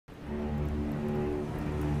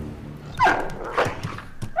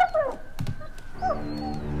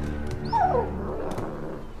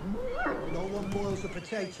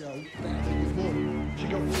potato with wood. She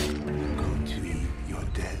goes, Go to your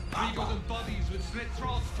dead papa. Eagles and bodies with slit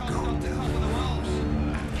throats tossed Go on the down top of the walls.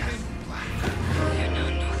 and cast black. You know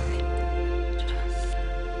nothing.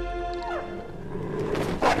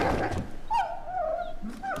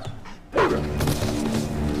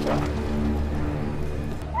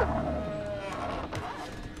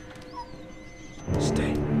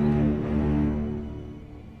 Stay.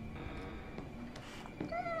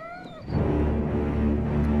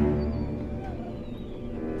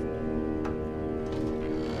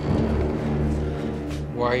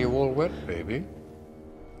 Why are you all wet, baby?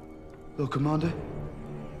 Lord Commander.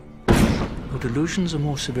 Your delusions are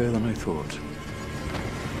more severe than I thought.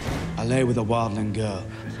 I lay with a wildling girl.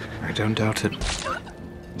 I don't doubt it.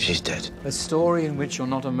 She's dead. A story in which you're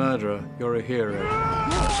not a murderer, you're a hero.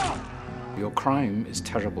 Your crime is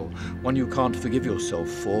terrible, one you can't forgive yourself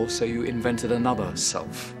for, so you invented another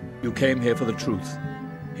self. You came here for the truth.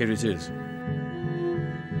 Here it is.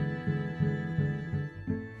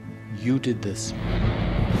 You did this.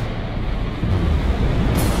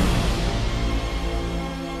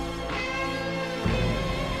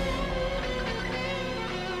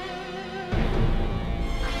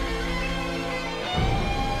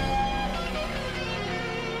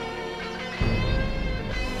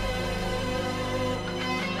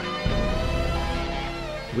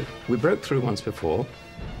 We broke through once before,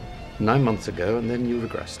 9 months ago, and then you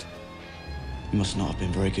regressed. You must not have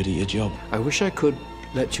been very good at your job. I wish I could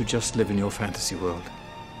let you just live in your fantasy world.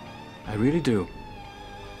 I really do.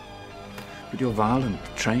 But you're violent,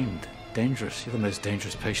 trained, dangerous. You're the most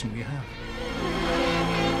dangerous patient we have.